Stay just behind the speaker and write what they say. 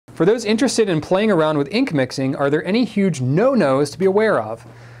For those interested in playing around with ink mixing, are there any huge no-nos to be aware of?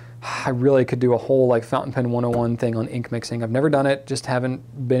 I really could do a whole like fountain pen 101 thing on ink mixing. I've never done it, just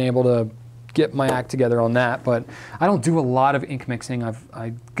haven't been able to get my act together on that, but I don't do a lot of ink mixing.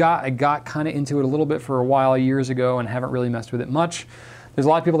 I got kind of into it a little bit for a while years ago and haven't really messed with it much. There's a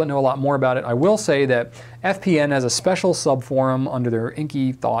lot of people that know a lot more about it. I will say that FPN has a special subforum under their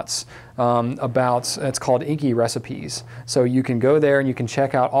Inky Thoughts it's called Inky Recipes. So you can go there and you can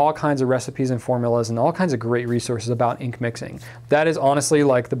check out all kinds of recipes and formulas and all kinds of great resources about ink mixing. That is honestly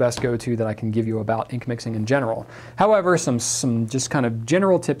like the best go-to that I can give you about ink mixing in general. However, some just kind of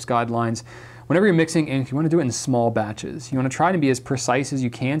general tips, guidelines. Whenever you're mixing ink, you want to do it in small batches. You want to try to be as precise as you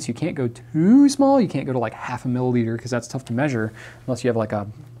can, so you can't go too small. You can't go to like half a milliliter because that's tough to measure unless you have like a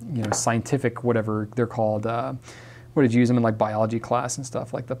scientific, whatever they're called. What did you use them in like biology class and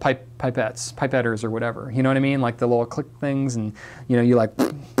stuff, like the pipetters or whatever. You know what I mean? Like the little click things, and you like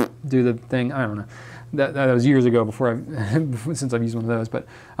do the thing. I don't know. That was years ago before since I've used one of those. But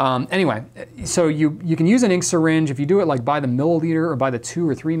anyway, so you can use an ink syringe. If you do it like by the milliliter or by the 2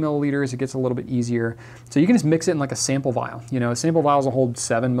 or 3 milliliters, it gets a little bit easier. So you can just mix it in like a sample vial. A sample vial will hold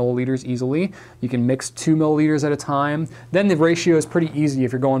 7 milliliters easily. You can mix 2 milliliters at a time. Then the ratio is pretty easy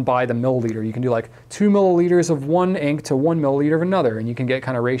if you're going by the milliliter. You can do like 2 milliliters of one ink to 1 milliliter of another, and you can get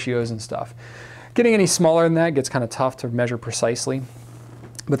kind of ratios and stuff. Getting any smaller than that gets kind of tough to measure precisely.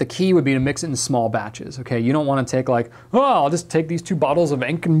 But the key would be to mix it in small batches, okay? You don't want to take like, oh, I'll just take these 2 bottles of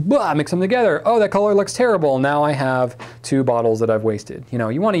ink and blah, mix them together. Oh, that color looks terrible. Now I have 2 bottles that I've wasted.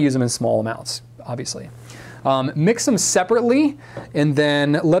 You want to use them in small amounts, obviously. Mix them separately and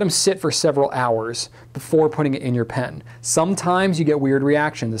then let them sit for several hours before putting it in your pen. Sometimes you get weird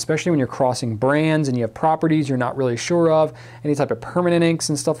reactions, especially when you're crossing brands and you have properties you're not really sure of, any type of permanent inks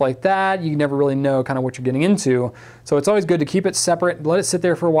and stuff like that. You never really know kind of what you're getting into. So it's always good to keep it separate, let it sit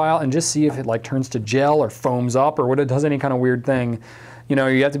there for a while and just see if it like turns to gel or foams up or what it does any kind of weird thing. You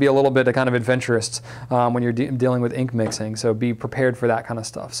have to be a little bit kind of adventurous when you're dealing with ink mixing. So be prepared for that kind of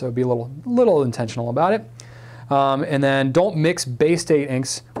stuff. So be a little intentional about it. And then don't mix Baystate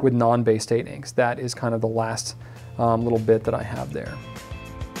inks with non-Baystate inks. That is kind of the last little bit that I have there.